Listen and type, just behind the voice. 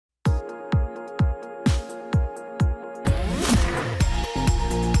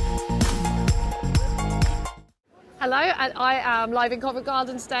Hello, and I am live in Covent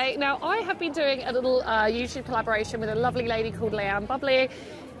Garden today. Now, I have been doing a little YouTube collaboration with a lovely lady called NaturallyBubbly.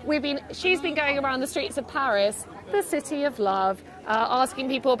 She's been going around the streets of Paris, the city of love, asking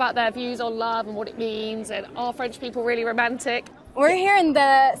people about their views on love and what it means, and are French people really romantic? We're here in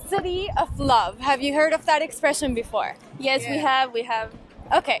the city of love. Have you heard of that expression before? Yes, yeah. we have.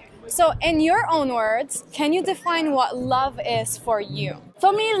 Okay, so in your own words, can you define what love is for you?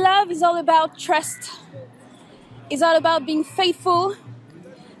 For me, love is all about trust. It's all about being faithful.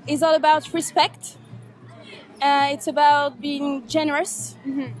 It's all about respect. It's about being generous.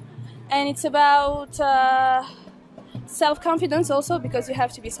 And it's about self-confidence also, because you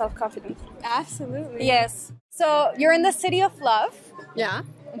have to be self-confident. Absolutely. Yes. So you're in the city of love. Yeah.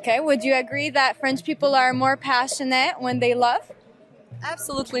 Okay, would you agree that French people are more passionate when they love?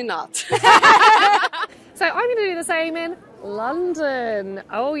 Absolutely not. So I'm going to do the same in London.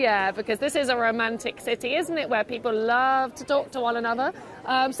 Oh yeah, because this is a romantic city, isn't it, where people love to talk to one another.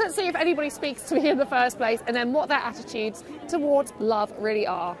 So let's see if anybody speaks to me in the first place, and then what their attitudes towards love really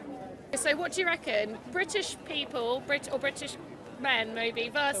are. So what do you reckon? British people, or British men maybe,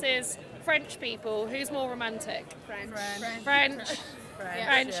 versus French people, who's more romantic? French.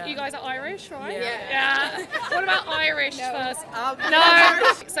 Yeah. You guys are Irish, right? Yeah. What about Irish first?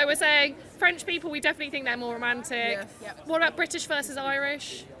 No. So we're saying French people, we definitely think they're more romantic. Yes. Yep. What about British versus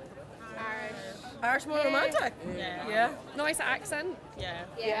Irish? Irish more romantic. Yeah. Nicer accent.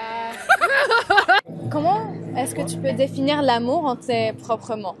 Yeah. Comment est-ce que tu peux définir l'amour en tes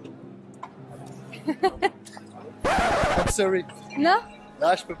propres mots? I'm sorry. Non?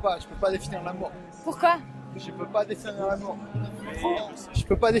 Là, je peux pas définir l'amour. Pourquoi? Je peux pas définir l'amour. Je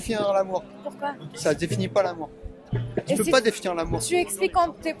peux pas définir l'amour. Pourquoi? Ça définit pas l'amour. Tu Et peux si pas définir l'amour. Tu expliques en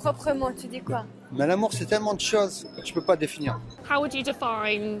tes propres mots, tu dis quoi? Mais l'amour, c'est tellement de choses que tu peux pas définir. How would you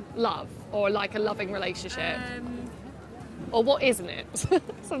define love, or like a loving relationship? Or what isn't it?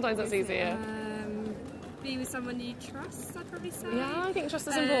 Sometimes that's easier. Be with someone you trust, I'd probably say. Yeah, I think trust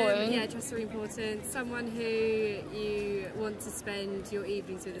is important. Yeah, trust is really important. Someone who you want to spend your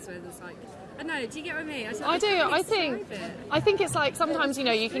evenings with as well. It's like, I don't know, do you get what I mean? I do. I think it's like sometimes, you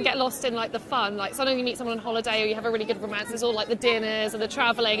know, you can get lost in like the fun. Like sometimes you meet someone on holiday or you have a really good romance. There's all like the dinners and the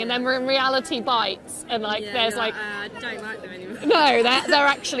travelling, and then we're in reality bites, and like there's like I don't like them anymore. No, they're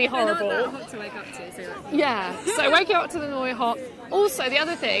actually horrible. They're not that hot to wake up to. So like, yeah. So waking up to them when we're hot. Also, the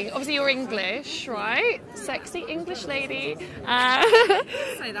other thing, obviously you're English, right? Sexy English lady.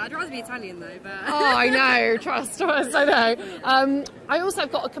 say that. I'd rather be Italian though, but. Oh, I know. Trust, I know. I also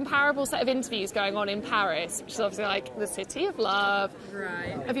have got a comparable set of interviews going on in Paris, which is obviously like the city of love.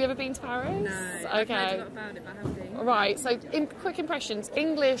 Right. Have you ever been to Paris? No. Okay. I've heard a lot about it, but I haven't been. Right. So, quick impressions: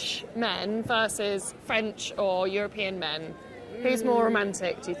 English men versus French or European men. Who's more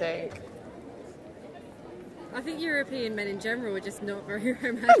romantic? Do you think? I think European men in general are just not very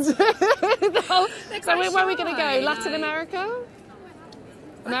romantic. So where are we going to go? Latin America?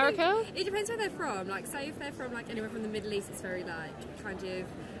 America? It depends where they're from. Like, say if they're from like anywhere from the Middle East, it's very like kind of,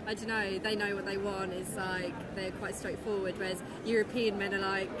 I don't know, they know what they want. It's like they're quite straightforward. Whereas European men are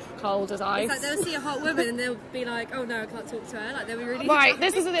like cold as ice. It's like they'll see a hot woman and they'll be like, oh no, I can't talk to her. Like they'll be really right.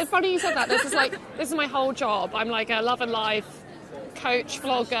 This is funny you said that. This is my whole job. I'm like a love and life coach,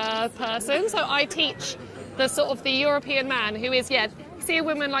 vlogger person. So I teach the sort of the European man who is, see a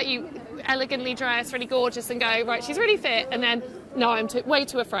woman like you, elegantly dressed, really gorgeous, and go, right, she's really fit, and then, no, I'm way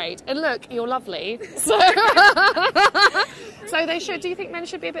too afraid. And look, you're lovely. So, so they should. Do you think men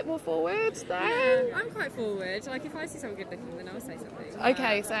should be a bit more forward there? Yeah, I'm quite forward. Like, if I see someone good looking, then I'll say something.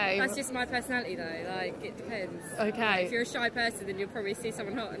 Okay, same. That's just my personality, though. Like, it depends. Okay. Like, if you're a shy person, then you'll probably see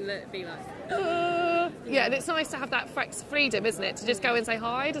someone hot and be like... Yeah, and it's nice to have that freedom, isn't it? To just go and say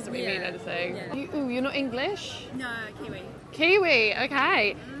hi, doesn't really mean anything. Yeah. You're not English? No, Kiwi. Kiwi,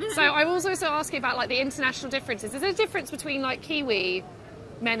 okay. So I was also asking about like the international differences. Is there a difference between like Kiwi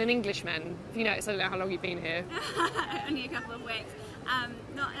men and English men? You know, I don't know how long you've been here. Only a couple of weeks. I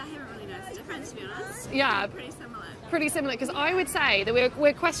haven't really noticed the difference, to be honest. Yeah. Pretty similar. Pretty similar, because I would say that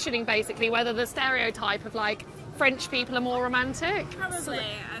we're questioning basically whether the stereotype of like French people are more romantic. Probably,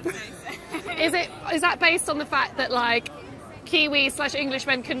 I'd say so. Is that based on the fact that like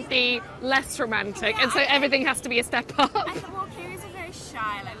Kiwi/Englishmen couldn't be less romantic, and so everything has to be a step up? Well, Kiwis are very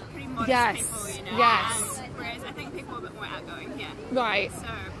shy, like pretty modest people, you know. Yes. Whereas I think people are a bit more outgoing here. Right. So,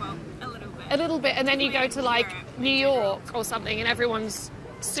 well, a little bit. A little bit, and then you go to like New York or something, and everyone's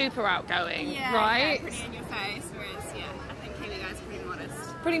super outgoing, right? Yeah, pretty in your face. Whereas, I think Kiwi guys are pretty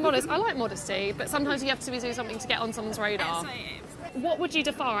modest. Pretty modest. I like modesty, but sometimes you have to do something to get on someone's radar. What would you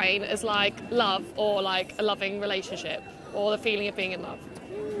define as like love or like a loving relationship or the feeling of being in love?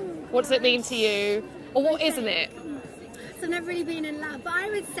 What does it mean to you? Or what isn't it? I've never really been in love, but I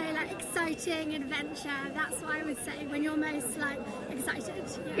would say like exciting, adventure. That's what I would say when you're most like excited.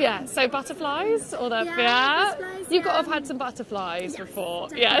 Yeah, so butterflies or the butterflies, You've got to have had some butterflies before.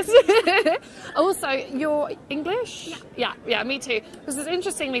 Yes. Also, you're English? Yeah, me too. Because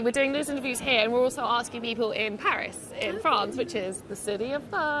interestingly, we're doing these interviews here and we're also asking people in Paris, in France, which is the city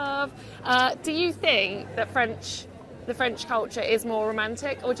of love. Do you think that the French culture is more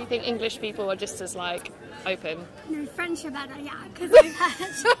romantic, or do you think English people are just as like open? No, French are better, yeah, because I've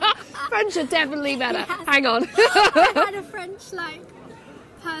had French are definitely better. Yes. Hang on. I've had a French like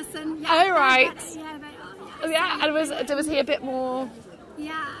person. Yeah, oh right. Yeah, they are. Yeah, and was he a bit more?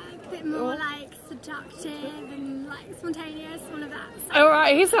 Yeah, a bit more like seductive and like spontaneous, all of that. So. Oh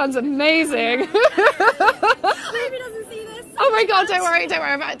right, he sounds amazing. Maybe doesn't see this. Oh my God, don't worry.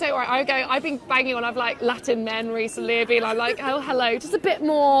 I've been banging on, I've like Latin men recently, being like, oh hello, just a bit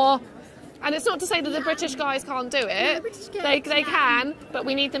more. And it's not to say that the British guys can't do it. They can, but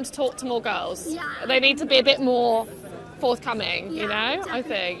we need them to talk to more girls. Yeah. They need to be a bit more forthcoming, you know, definitely. I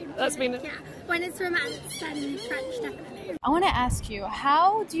think. That's been... Yeah, when it's romance, then French, definitely. I want to ask you,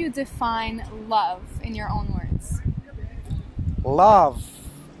 how do you define love in your own words? Love,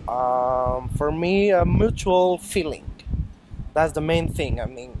 for me, a mutual feeling. That's the main thing. I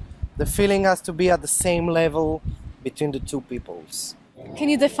mean, the feeling has to be at the same level between the two peoples. Can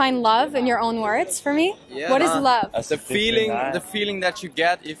you define love in your own words for me? Yeah, what is love? As the feeling that you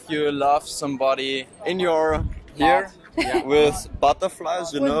get if you love somebody in your heart, with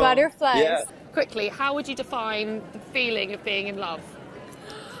butterflies, you know. With butterflies. Yeah. Quickly, how would you define the feeling of being in love?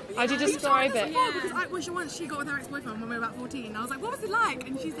 How do you describe it? Because once she got with her ex-boyfriend when we were about 14, I was like, what was it like?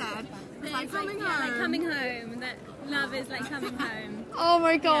 And she said, it's like coming home. Like coming home, that love is like coming home. Oh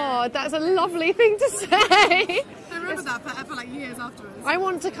my God, that's a lovely thing to say. I remember that for like years afterwards. I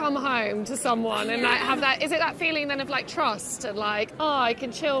want to come home to someone and like have that, is it that feeling then of like trust and like, oh, I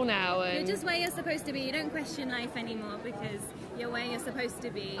can chill now? And you're just where you're supposed to be. You don't question life anymore because you're where you're supposed to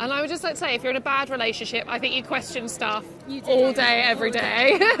be. And I would just like to say, if you're in a bad relationship, I think you question stuff all day, every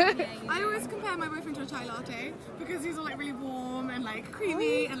day. I always compare my boyfriend to a chai latte because he's all like really warm and like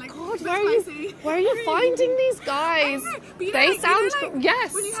creamy and like God, spicy. Where are you finding these guys? They sound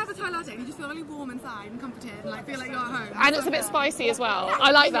yes. When you have a chai latte, you just feel really warm inside and comforted and like feel like you're at home. And it's a bit spicy as well.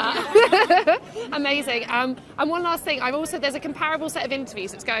 I like that. Amazing. And one last thing, there's a comparable set of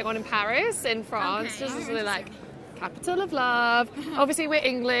interviews that's going on in Paris, in France. This is really like capital of love. Obviously, we're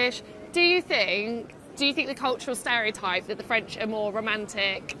English. Do you think the cultural stereotype that the French are more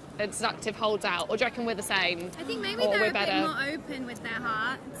romantic and seductive holds out, or do you reckon we're the same? I think maybe they're a bit more open with their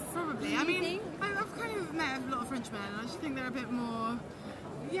hearts. Probably. I mean, I've kind of met a lot of French men. I just think they're a bit more,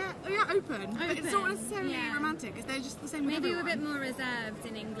 open. But it's not necessarily romantic. They're just the same with everyone. We're a bit more reserved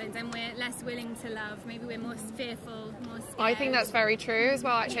in England and we're less willing to love. Maybe we're more fearful, more scared. I think that's very true as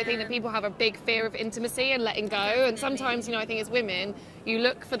well. Actually, I think that people have a big fear of intimacy and letting go. And sometimes, I think as women, you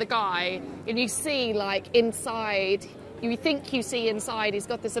look for the guy and you see like inside, you think you see inside he's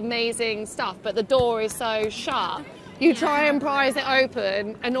got this amazing stuff, but the door is so shut. You try and prise it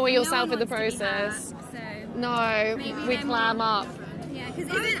open, annoy yourself in the process. No, we clam up. Yeah,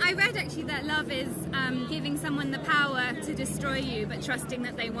 because I read actually that love is giving someone the power to destroy you, but trusting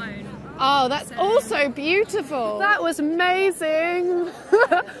that they won't. Oh, that's also beautiful. That was amazing.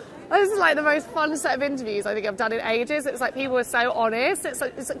 This is like the most fun set of interviews I think I've done in ages. It's like people are so honest. It's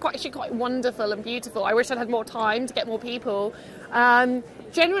actually quite wonderful and beautiful. I wish I'd had more time to get more people.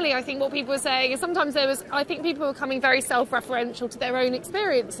 Generally, I think what people are saying is sometimes I think people are coming very self-referential to their own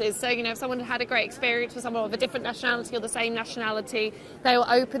experiences. So, if someone had a great experience with someone of a different nationality or the same nationality, they were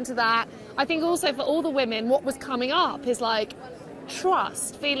open to that. I think also for all the women, what was coming up is like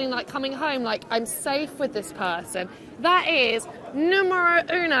trust, feeling like coming home, like I'm safe with this person. That is numero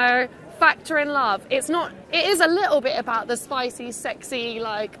uno factor in love. It is a little bit about the spicy, sexy,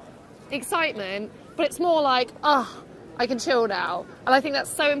 like excitement, but it's more like, I can chill now. And I think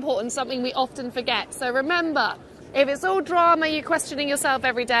that's so important, something we often forget. So remember, if it's all drama, you're questioning yourself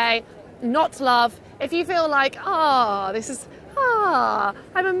every day, not love. If you feel like, I'm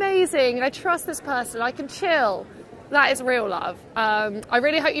amazing, I trust this person, I can chill, that is real love. I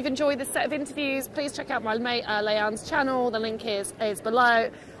really hope you've enjoyed this set of interviews. Please check out my mate Layan's channel. The link is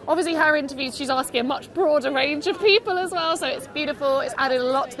below. Obviously her interviews, she's asking a much broader range of people as well, so it's beautiful. It's added a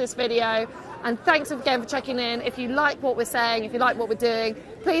lot to this video. And thanks again for checking in. If you like what we're saying, if you like what we're doing,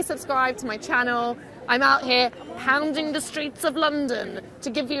 please subscribe to my channel. I'm out here pounding the streets of London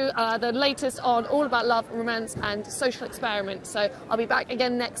to give you the latest on all about love, romance and social experiments. So I'll be back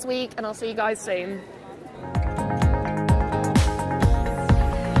again next week and I'll see you guys soon.